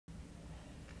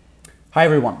Hi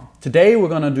everyone. Today we're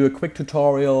going to do a quick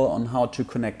tutorial on how to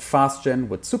connect Fastgen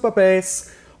with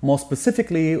Supabase. More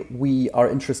specifically, we are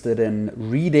interested in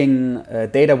reading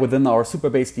data within our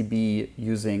Supabase DB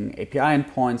using API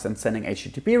endpoints and sending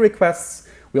HTTP requests.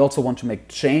 We also want to make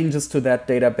changes to that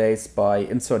database by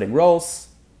inserting rows.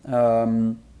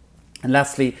 And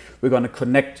lastly, we're going to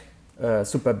connect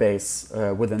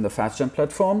Supabase within the Fastgen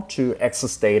platform to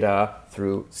access data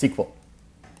through SQL.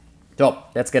 So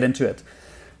let's get into it.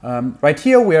 Right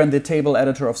here, we are in the table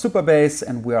editor of Supabase,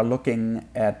 and we are looking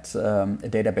at a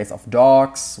database of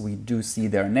dogs. We do see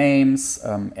their names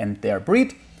and their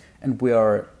breed, and we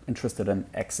are interested in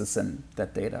accessing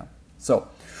that data. So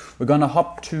we're going to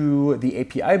hop to the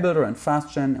API builder in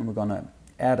Fastgen, and we're going to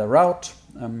add a route.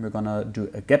 We're going to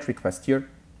do a GET request here.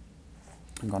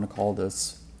 I'm going to call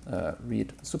this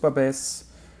read Supabase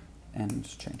and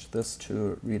change this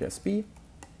to read SB.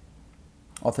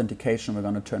 Authentication, we're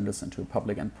going to turn this into a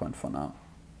public endpoint for now.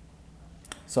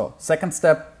 So second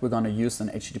step, we're going to use an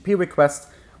HTTP request.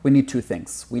 We need two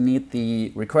things. We need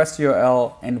the request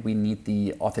URL and we need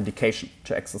the authentication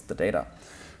to access the data.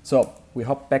 So we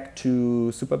hop back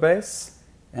to Supabase,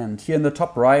 and here in the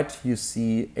top right you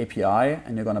see API,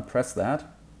 and you're going to press that.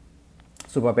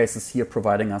 Supabase is here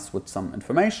providing us with some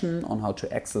information on how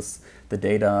to access the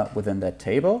data within that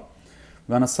table.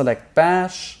 We're going to select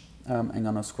bash. I'm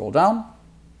going to scroll down.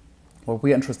 What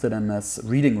we're interested in is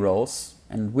reading rows,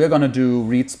 and we're going to do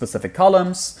read specific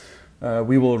columns.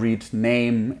 We will read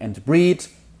name and breed.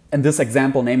 In this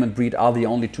example, name and breed are the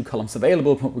only two columns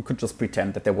available, but we could just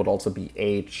pretend that there would also be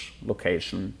age,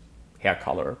 location, hair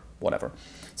color, whatever.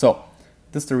 So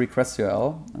this is the request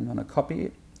URL. I'm going to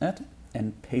copy it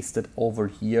and paste it over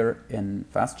here in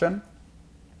Fastgen.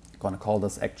 I'm going to call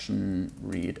this action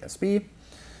read SB.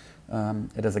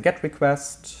 It is a GET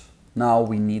request. Now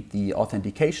we need the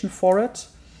authentication for it.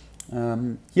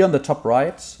 Here on the top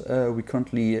right, we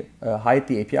currently hide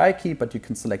the API key, but you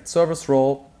can select service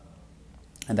role,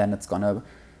 and then it's going to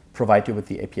provide you with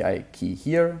the API key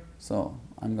here. So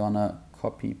I'm going to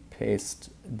copy paste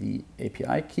the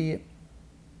API key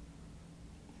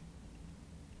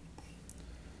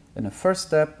in the first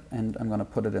step, and I'm going to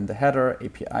put it in the header,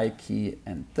 API key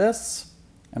and this.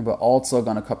 And we're also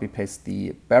going to copy paste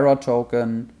the bearer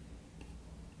token,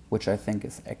 which I think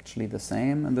is actually the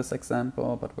same in this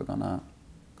example, but we're gonna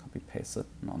copy paste it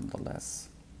nonetheless.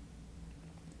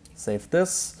 Save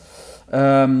this.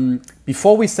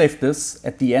 Before we save this,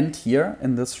 at the end here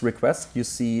in this request, you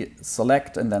see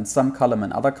select and then some column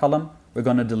and other column. We're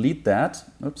gonna delete that.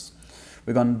 Oops.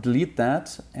 We're gonna delete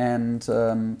that and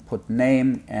put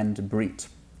name and breed.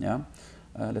 Yeah.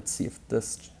 Let's see if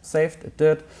this saved. It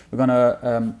did. We're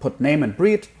gonna put name and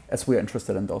breed as we're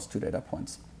interested in those two data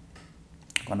points.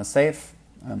 I'm going to save.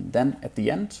 Then at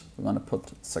the end, we're going to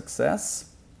put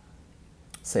success.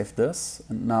 Save this.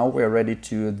 And now we're ready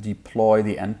to deploy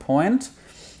the endpoint.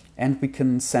 And we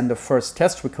can send a first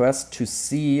test request to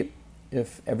see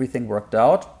if everything worked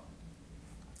out.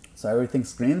 So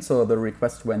everything's green, so the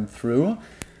request went through.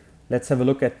 Let's have a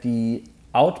look at the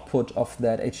output of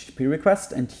that HTTP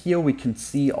request. And here we can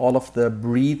see all of the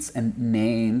breeds and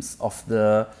names of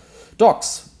the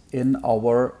dogs in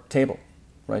our table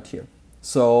right here.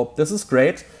 So this is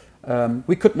great.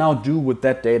 We could now do with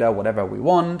that data whatever we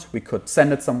want. We could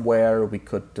send it somewhere. We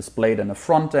could display it in a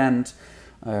front end.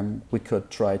 We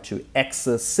could try to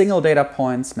access single data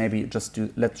points. Maybe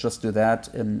let's just do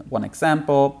that in one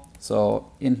example.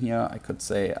 So in here I could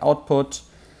say output,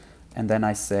 and then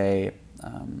I say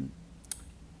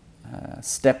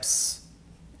steps.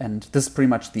 And this is pretty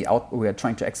much the output. We are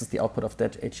trying to access the output of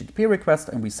that HTTP request,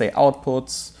 and we say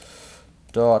outputs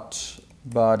dot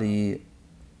body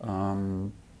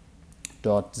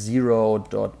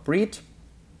 .0.breed.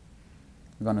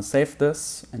 I'm going to save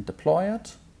this and deploy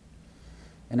it.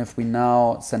 And if we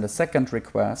now send a second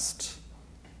request,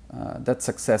 that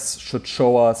success should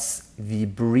show us the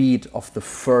breed of the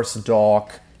first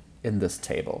dog in this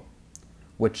table,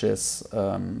 which is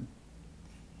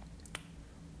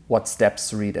what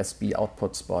steps read SB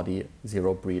outputs body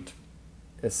 0 breed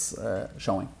is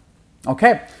showing.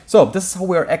 Okay, so this is how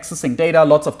we're accessing data.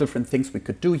 Lots of different things we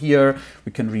could do here.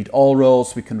 We can read all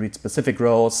rows, we can read specific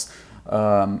rows,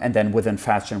 and then within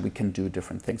Fastgen we can do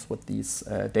different things with these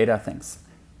data things.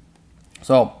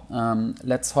 So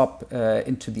let's hop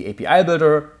into the API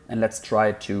builder and let's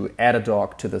try to add a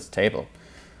dog to this table.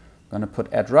 I'm going to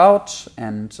put add route,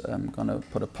 and I'm going to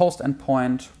put a post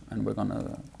endpoint, and we're going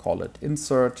to call it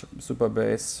insert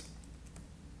Supabase.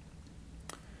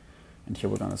 And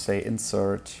here we're going to say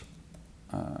insert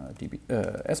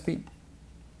SB,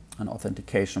 and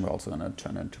authentication we're also going to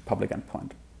turn into public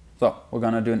endpoint. So we're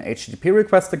going to do an HTTP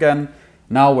request again.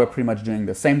 Now we're pretty much doing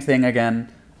the same thing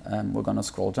again. We're going to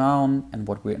scroll down, and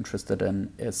what we're interested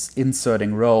in is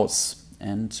inserting rows.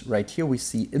 And right here we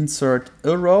see insert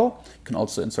a row. You can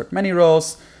also insert many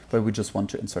rows, but we just want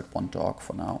to insert one dog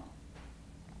for now.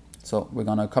 So we're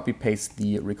going to copy paste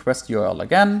the request URL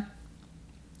again.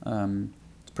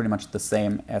 It's pretty much the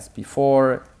same as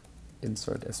before.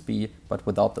 Insert SB, but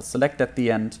without the select at the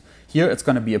end. Here it's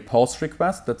going to be a post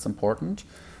request. That's important.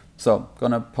 So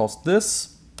going to post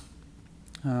this.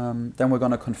 Then we're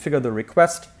going to configure the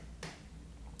request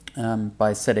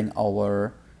by setting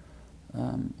our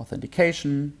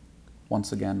authentication.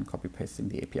 Once again, copy pasting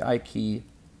the API key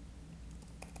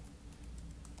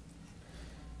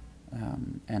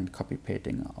and copy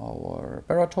pasting our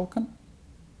bearer token.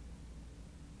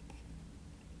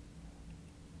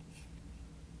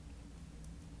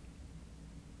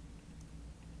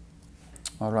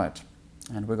 All right,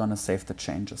 and we're going to save the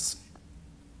changes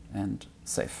and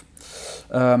save.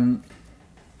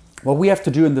 What we have to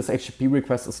do in this HTTP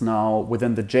request is now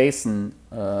within the JSON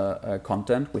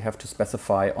content, we have to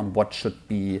specify on what should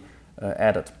be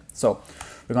added. So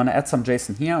we're going to add some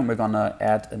JSON here, and we're going to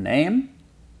add a name.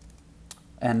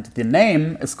 And the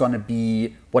name is going to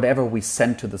be whatever we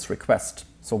send to this request.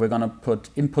 So we're going to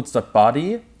put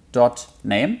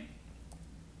inputs.body.name.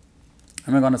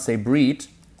 And we're going to say breed.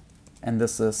 And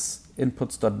this is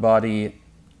inputs.body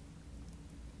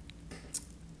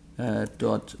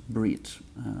 .breed,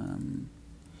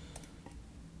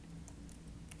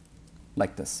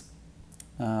 like this.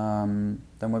 Then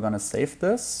we're going to save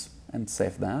this and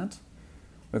save that.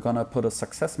 We're going to put a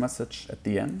success message at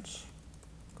the end.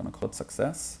 I'm going to call it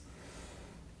success.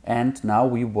 And now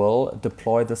we will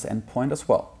deploy this endpoint as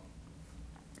well.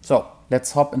 So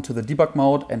let's hop into the debug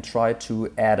mode and try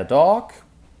to add a dog.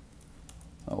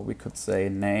 So we could say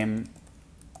name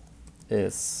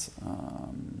is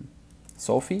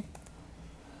Sophie,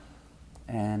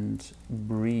 and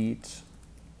breed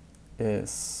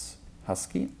is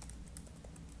Husky.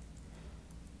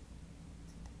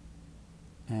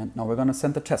 And now we're going to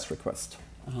send the test request.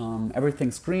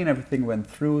 Everything's green, everything went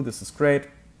through, this is great.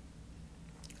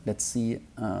 Let's see,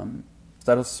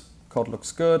 status code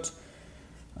looks good.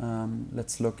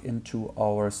 Let's look into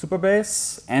our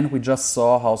Supabase, and we just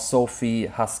saw how Sophie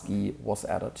Husky was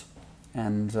added.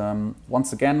 And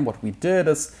once again, what we did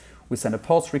is we send a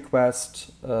post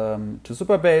request to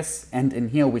Supabase, and in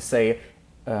here we say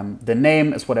the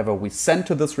name is whatever we send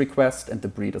to this request, and the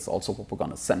breed is also what we're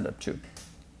going to send it to.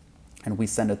 And we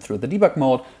send it through the debug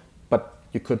mode, but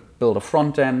you could build a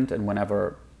front end, and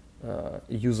whenever a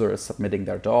user is submitting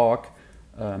their dog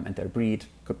and their breed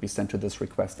could be sent to this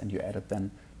request, and you add it then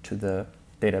to the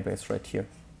database right here.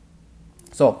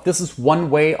 So this is one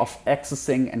way of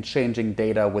accessing and changing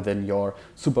data within your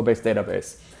Supabase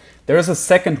database. There is a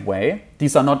second way.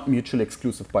 These are not mutually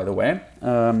exclusive, by the way.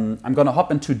 I'm going to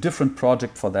hop into a different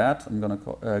project for that. I'm going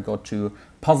to go to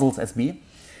Puzzles SB.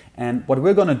 And what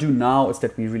we're going to do now is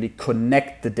that we really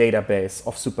connect the database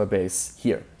of Supabase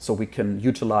here, so we can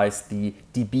utilize the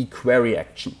DB query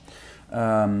action.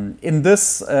 In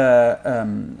this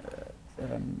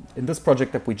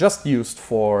project that we just used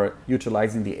for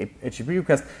utilizing the HTTP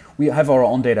request, we have our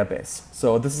own database.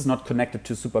 So this is not connected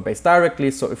to Supabase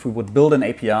directly. So if we would build an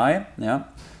API,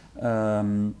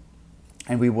 and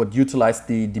we would utilize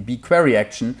the DB query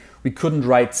action, we couldn't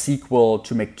write SQL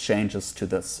to make changes to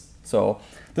this. So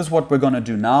this is what we're going to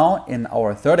do now in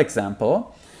our third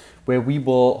example, where we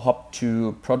will hop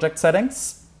to project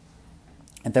settings,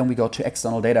 and then we go to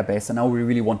external database, and now we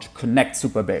really want to connect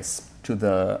Supabase to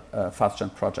the Fastgen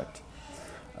project.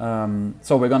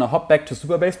 So we're going to hop back to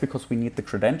Supabase because we need the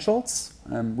credentials.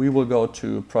 We will go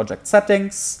to project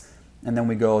settings, and then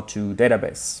we go to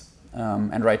database.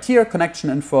 And right here,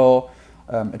 connection info,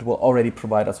 it will already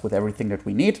provide us with everything that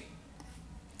we need.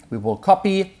 We will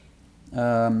copy.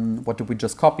 What did we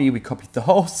just copy? We copied the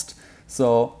host.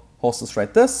 So host is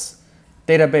right this.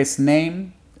 Database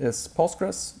name is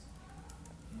Postgres.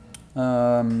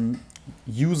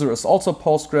 User is also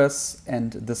Postgres,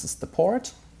 and this is the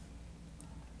port.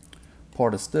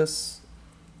 Port is this.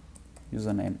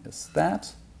 Username is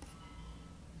that.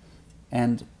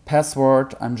 And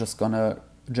password, I'm just gonna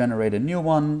generate a new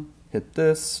one. Hit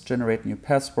this, generate new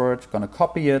password. Gonna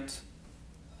copy it.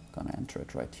 Gonna enter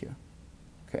it right here.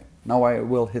 Okay, now I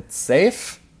will hit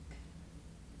save.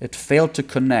 It failed to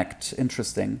connect.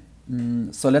 Interesting.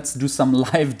 So let's do some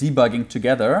live debugging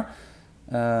together.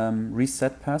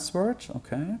 Reset password.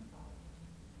 Okay.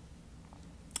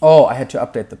 Oh, I had to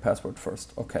update the password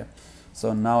first. Okay.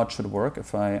 So now it should work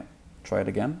if I try it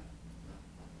again.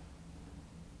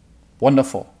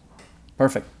 Wonderful.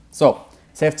 Perfect. So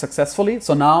saved successfully.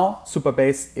 So now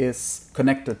Supabase is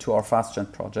connected to our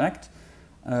Fastgen project.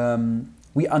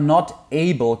 We are not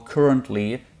able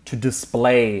currently to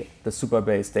display the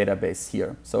Supabase database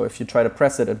here. So if you try to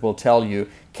press it, it will tell you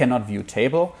cannot view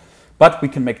table, but we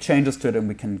can make changes to it and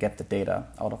we can get the data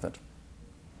out of it.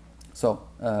 So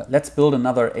let's build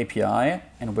another API,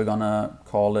 and we're gonna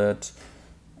call it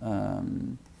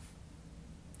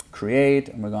create,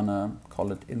 and we're gonna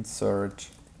call it insert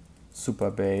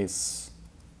Supabase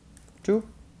 2.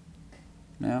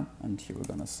 Yeah, and here we're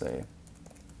gonna say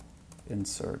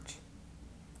insert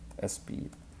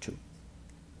SB2.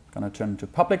 Gonna turn it to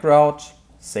public route,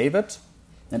 save it,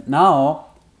 and now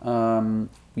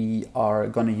we are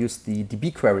gonna use the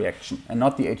DB query action and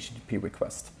not the HTTP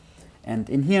request. And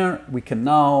in here we can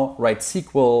now write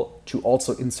SQL to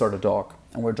also insert a doc,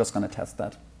 and we're just gonna test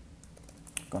that.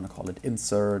 Gonna call it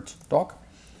insert doc,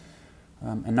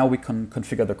 and now we can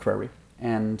configure the query,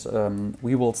 and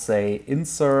we will say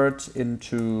insert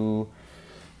into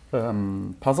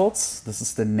puzzles. This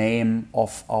is the name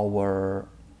of our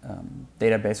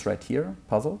database right here,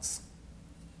 puzzles.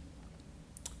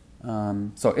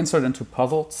 So insert into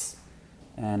puzzles,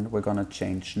 and we're gonna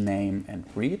change name and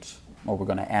breed, or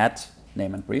we're gonna add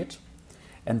name and breed,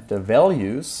 and the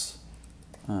values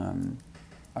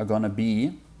are gonna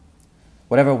be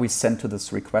whatever we send to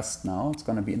this request now. It's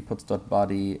going to be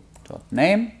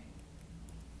inputs.body.name,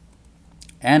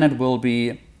 and it will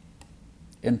be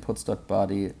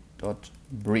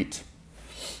inputs.body.breed.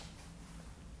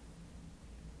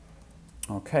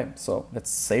 Okay, so let's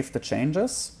save the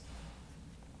changes.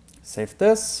 Save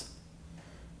this.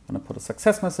 I'm going to put a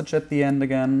success message at the end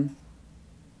again.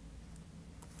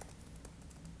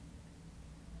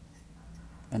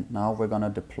 And now we're going to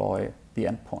deploy the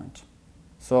endpoint.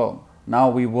 So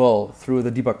now we will, through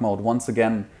the debug mode, once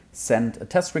again send a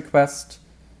test request.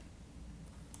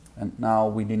 And now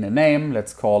we need a name.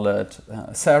 Let's call it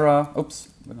Sarah. Oops,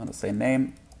 we're going to say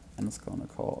name, and it's going to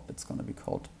be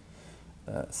called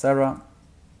Sarah.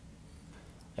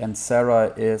 And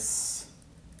Sarah is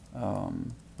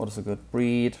what is a good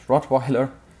breed?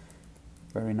 Rottweiler.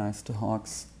 Very nice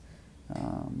dogs.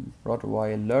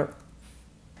 Rottweiler.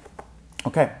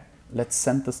 Okay, let's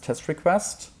send this test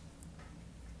request.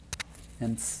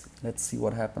 And let's see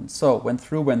what happens. So went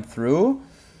through.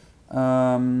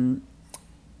 One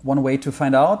way to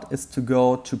find out is to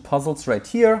go to puzzles right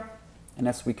here. And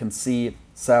as we can see,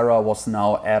 Sarah was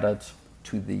now added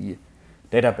to the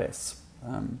database.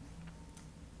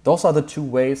 Those are the two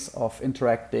ways of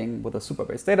interacting with a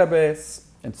Supabase database.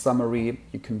 In summary,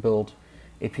 you can build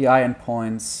API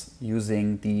endpoints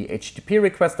using the HTTP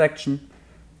request action,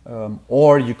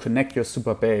 or you connect your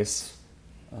Supabase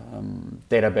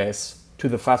database to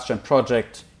the Fastgen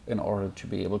project in order to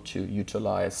be able to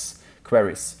utilize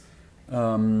queries.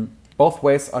 Both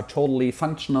ways are totally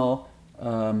functional.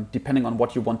 Depending on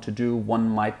what you want to do, one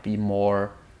might be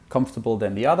more comfortable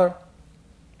than the other.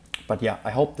 But yeah, I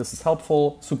hope this is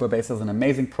helpful. Supabase is an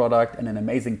amazing product and an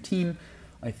amazing team.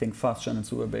 I think Fastgen and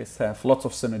Supabase have lots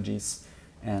of synergies.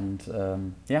 And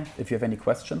yeah, if you have any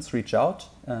questions, reach out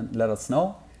and let us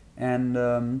know. And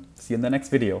see you in the next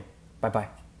video.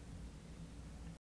 Bye-bye.